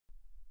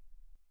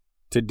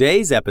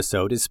Today's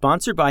episode is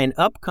sponsored by an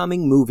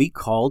upcoming movie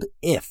called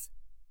If.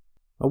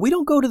 We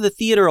don't go to the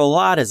theater a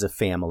lot as a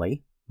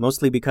family,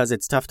 mostly because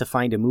it's tough to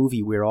find a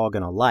movie we're all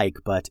going to like,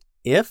 but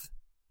If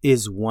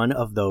is one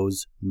of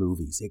those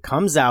movies. It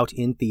comes out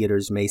in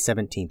theaters May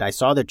 17th. I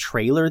saw the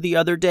trailer the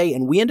other day,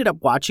 and we ended up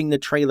watching the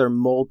trailer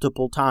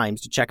multiple times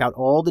to check out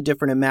all the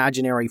different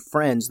imaginary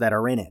friends that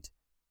are in it.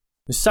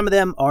 Some of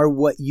them are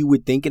what you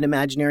would think an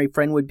imaginary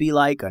friend would be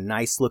like, a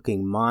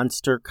nice-looking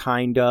monster,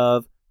 kind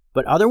of.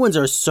 But other ones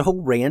are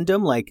so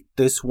random, like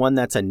this one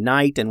that's a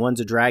knight and one's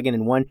a dragon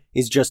and one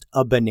is just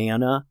a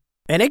banana.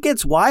 And it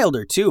gets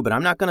wilder too, but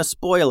I'm not going to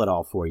spoil it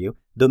all for you.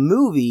 The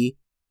movie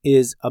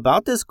is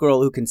about this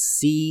girl who can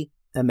see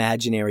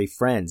imaginary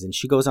friends, and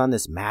she goes on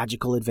this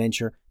magical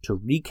adventure to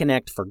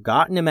reconnect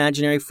forgotten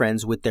imaginary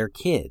friends with their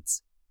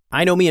kids.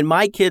 I know me and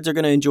my kids are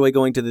going to enjoy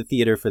going to the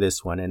theater for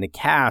this one, and the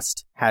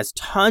cast has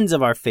tons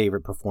of our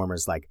favorite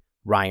performers like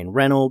Ryan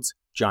Reynolds,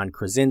 John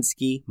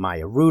Krasinski,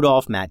 Maya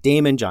Rudolph, Matt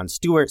Damon, Jon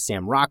Stewart,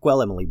 Sam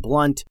Rockwell, Emily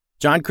Blunt.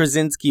 John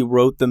Krasinski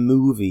wrote the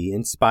movie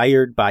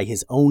inspired by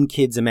his own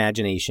kid's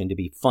imagination to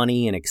be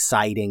funny and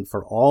exciting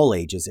for all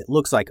ages. It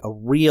looks like a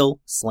real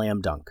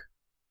slam dunk.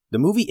 The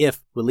movie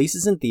If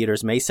releases in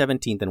theaters May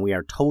 17th, and we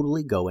are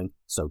totally going,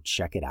 so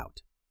check it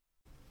out.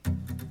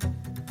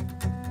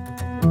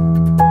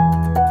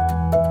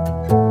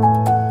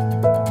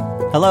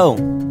 Hello,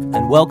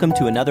 and welcome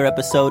to another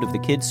episode of the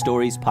Kid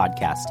Stories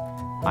Podcast.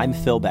 I'm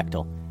Phil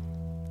Bechtel.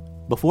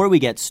 Before we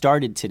get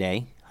started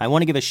today, I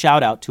want to give a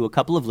shout out to a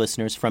couple of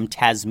listeners from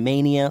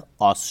Tasmania,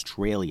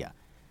 Australia.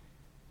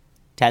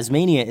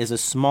 Tasmania is a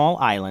small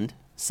island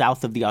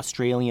south of the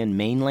Australian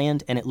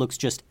mainland, and it looks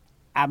just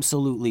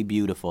absolutely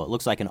beautiful. It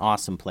looks like an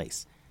awesome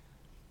place.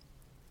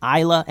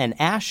 Isla and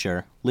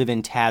Asher live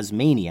in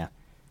Tasmania,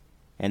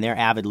 and they're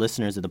avid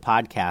listeners of the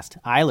podcast.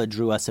 Isla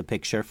drew us a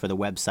picture for the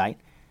website.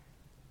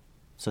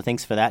 So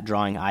thanks for that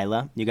drawing,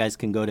 Isla. You guys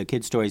can go to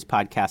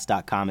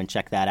kidstoriespodcast.com and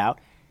check that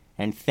out.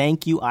 And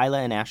thank you,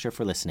 Isla and Asher,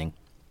 for listening.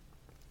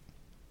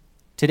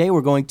 Today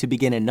we're going to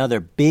begin another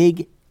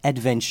big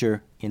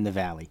adventure in the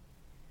valley.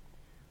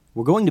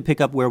 We're going to pick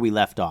up where we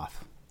left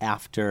off,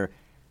 after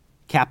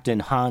Captain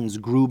Hans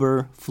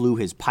Gruber flew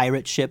his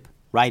pirate ship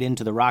right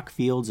into the rock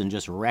fields and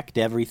just wrecked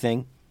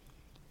everything.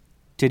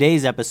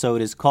 Today's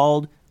episode is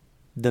called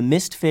The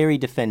Mist Fairy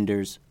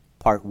Defenders,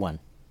 Part 1.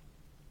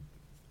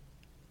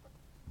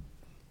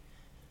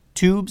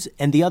 Tubes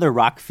and the other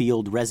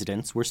Rockfield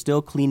residents were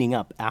still cleaning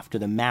up after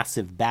the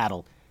massive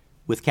battle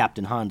with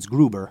Captain Hans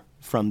Gruber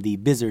from the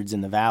Blizzards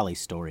in the Valley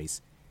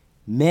stories.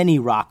 Many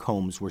rock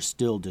homes were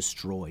still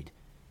destroyed.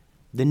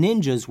 The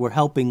ninjas were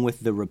helping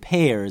with the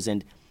repairs,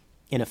 and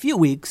in a few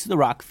weeks, the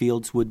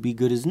Rockfields would be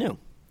good as new.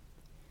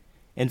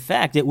 In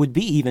fact, it would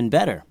be even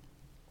better.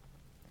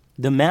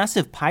 The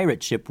massive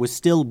pirate ship was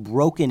still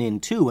broken in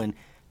two and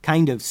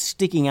kind of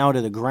sticking out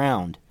of the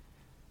ground.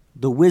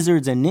 The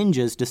wizards and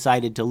ninjas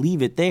decided to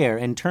leave it there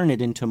and turn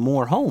it into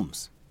more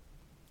homes.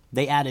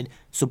 They added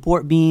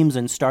support beams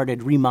and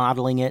started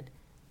remodeling it.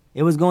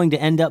 It was going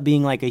to end up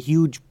being like a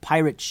huge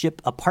pirate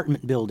ship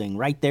apartment building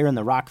right there in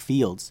the rock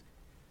fields.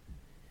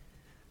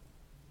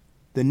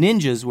 The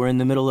ninjas were in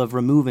the middle of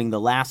removing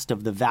the last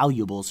of the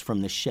valuables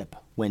from the ship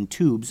when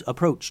Tubes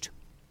approached.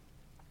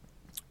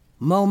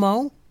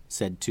 "Momo,"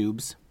 said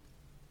Tubes,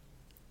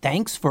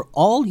 "thanks for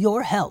all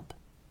your help,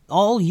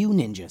 all you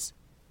ninjas.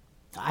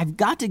 I've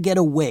got to get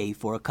away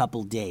for a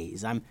couple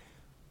days. I'm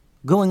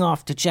going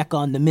off to check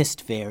on the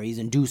mist fairies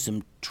and do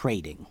some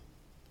trading."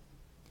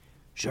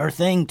 "Sure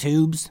thing,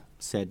 Tubes,"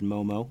 said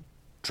Momo.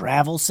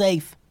 "Travel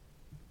safe."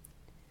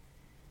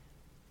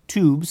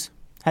 Tubes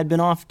had been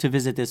off to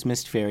visit this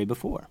mist fairy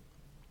before.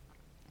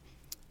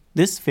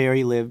 This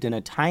fairy lived in a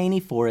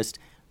tiny forest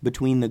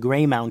between the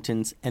Grey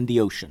Mountains and the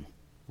ocean,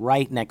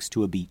 right next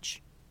to a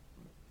beach.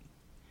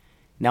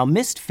 Now,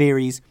 mist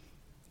fairies,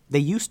 they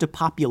used to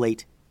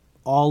populate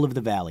all of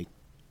the valley.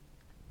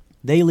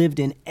 They lived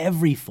in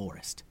every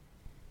forest.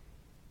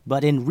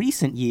 But in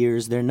recent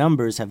years, their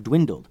numbers have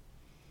dwindled.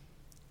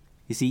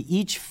 You see,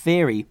 each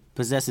fairy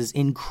possesses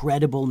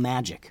incredible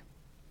magic,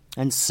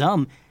 and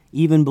some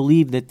even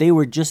believe that they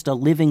were just a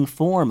living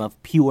form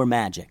of pure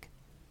magic.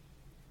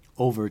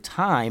 Over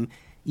time,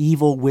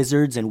 evil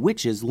wizards and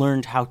witches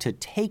learned how to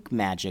take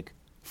magic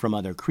from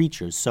other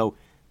creatures, so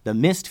the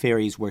mist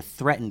fairies were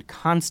threatened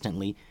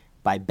constantly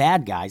by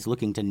bad guys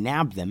looking to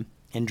nab them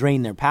and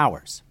drain their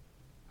powers.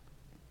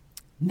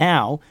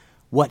 Now,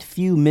 what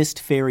few mist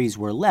fairies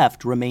were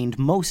left remained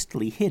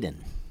mostly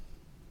hidden.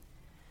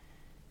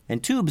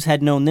 And Tubes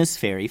had known this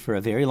fairy for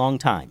a very long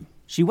time.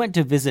 She went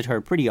to visit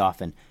her pretty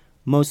often,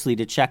 mostly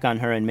to check on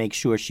her and make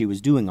sure she was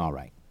doing all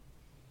right.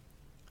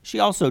 She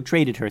also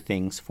traded her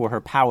things for her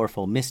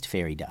powerful mist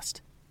fairy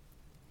dust.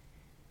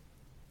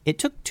 It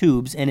took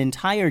Tubes an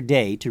entire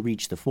day to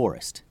reach the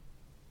forest.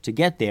 To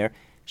get there,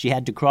 she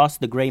had to cross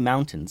the Grey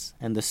Mountains,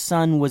 and the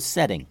sun was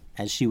setting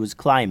as she was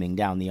climbing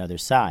down the other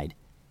side.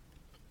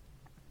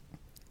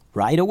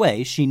 Right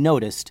away, she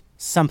noticed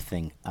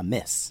something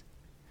amiss.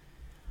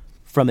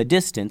 From a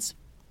distance,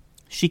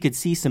 she could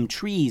see some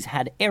trees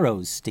had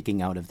arrows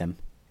sticking out of them.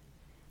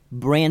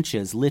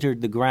 Branches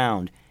littered the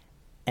ground,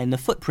 and the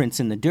footprints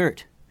in the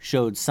dirt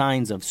showed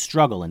signs of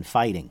struggle and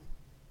fighting.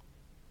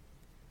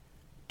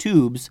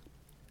 Tubes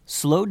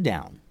slowed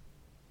down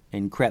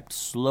and crept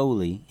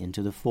slowly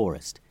into the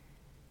forest,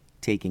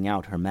 taking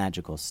out her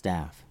magical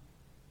staff.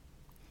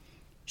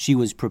 She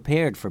was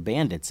prepared for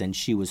bandits, and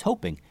she was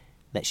hoping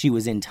that she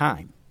was in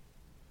time,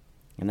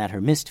 and that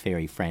her mist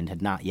fairy friend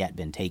had not yet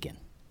been taken.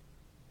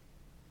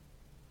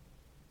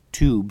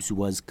 Tubes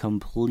was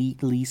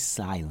completely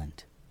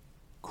silent,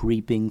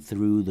 creeping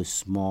through the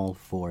small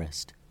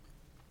forest.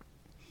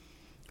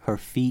 Her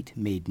feet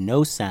made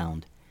no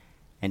sound,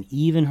 and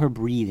even her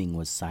breathing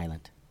was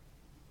silent.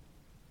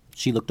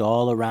 She looked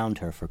all around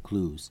her for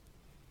clues.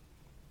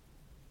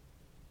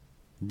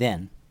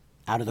 Then,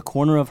 out of the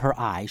corner of her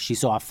eye, she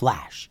saw a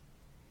flash.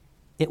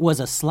 It was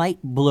a slight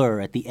blur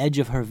at the edge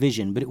of her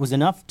vision, but it was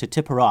enough to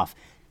tip her off.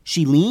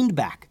 She leaned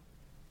back,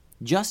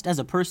 just as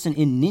a person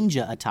in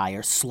ninja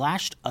attire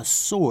slashed a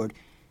sword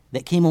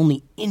that came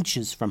only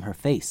inches from her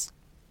face.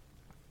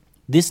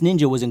 This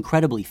ninja was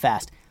incredibly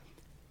fast,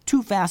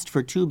 too fast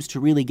for Tubes to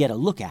really get a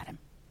look at him.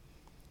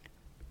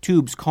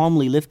 Tubes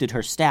calmly lifted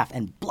her staff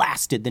and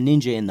blasted the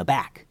ninja in the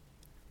back.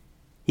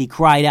 He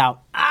cried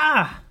out,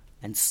 "Ah!"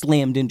 and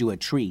slammed into a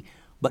tree,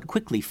 but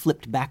quickly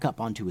flipped back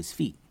up onto his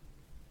feet.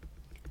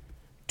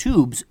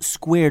 Tubes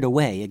squared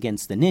away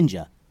against the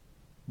ninja,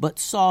 but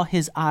saw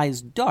his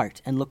eyes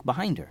dart and look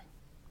behind her.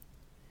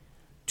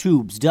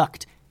 Tubes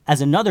ducked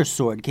as another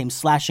sword came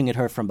slashing at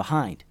her from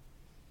behind.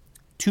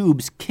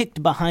 Tubes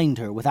kicked behind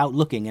her without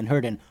looking and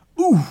heard an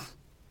 "oof"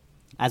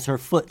 as her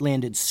foot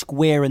landed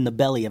square in the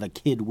belly of a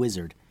kid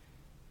wizard.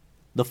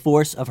 The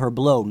force of her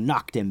blow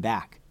knocked him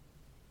back.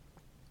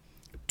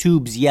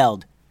 Tubes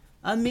yelled,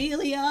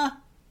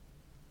 "Amelia!"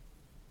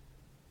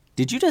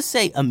 "Did you just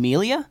say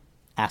Amelia?"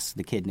 asked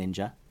the kid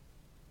ninja.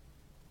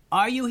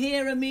 "Are you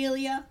here,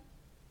 Amelia?"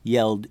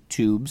 yelled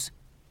Tubes.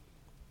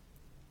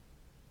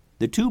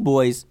 The two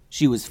boys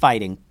she was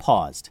fighting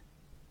paused.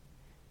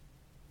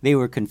 They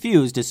were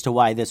confused as to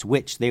why this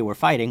witch they were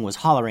fighting was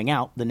hollering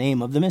out the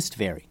name of the Mist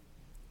Fairy.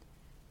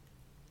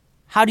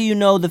 "How do you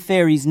know the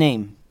fairy's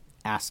name?"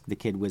 asked the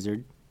kid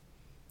wizard.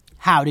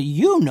 "How do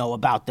you know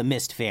about the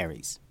Mist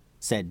Fairies?"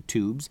 said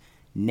Tubes,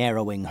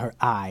 narrowing her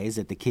eyes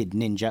at the kid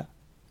ninja.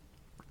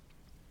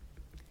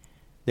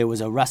 There was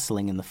a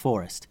rustling in the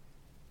forest.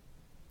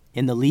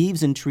 In the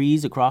leaves and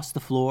trees across the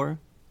floor,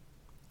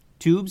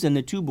 Tubes and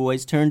the two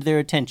boys turned their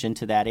attention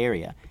to that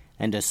area,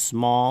 and a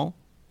small,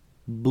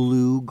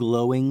 blue,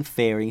 glowing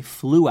fairy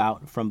flew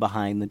out from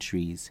behind the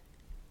trees.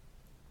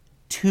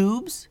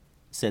 "Tubes?"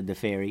 said the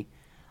fairy.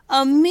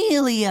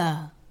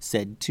 "Amelia!"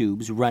 said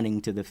Tubes,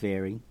 running to the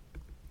fairy.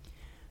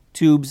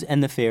 Tubes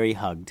and the fairy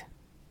hugged,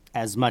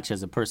 as much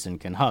as a person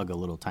can hug a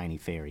little tiny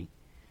fairy.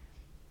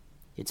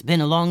 "It's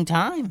been a long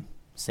time,"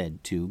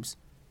 said Tubes.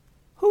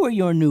 "Who are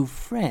your new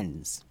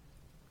friends?"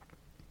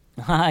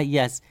 "Ah,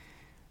 yes,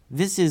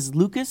 this is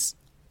Lucas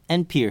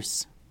and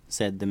Pierce,"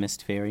 said the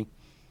Mist Fairy.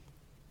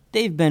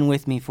 "They've been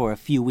with me for a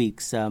few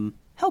weeks,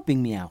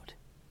 helping me out."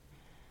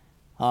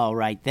 "All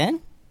right,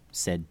 then,"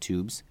 said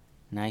Tubes.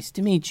 "Nice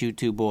to meet you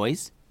two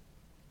boys."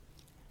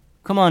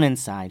 "Come on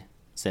inside,"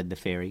 said the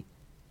fairy.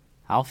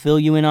 "I'll fill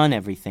you in on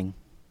everything."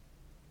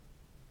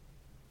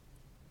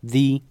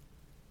 The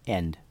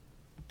end.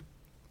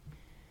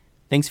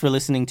 Thanks for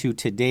listening to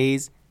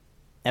today's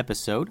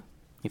episode.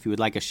 If you would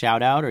like a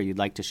shout-out or you'd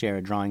like to share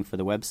a drawing for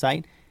the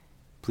website,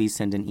 please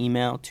send an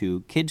email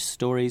to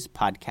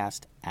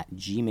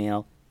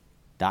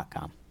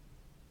kidstoriespodcast@gmail.com.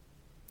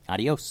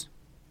 Adios.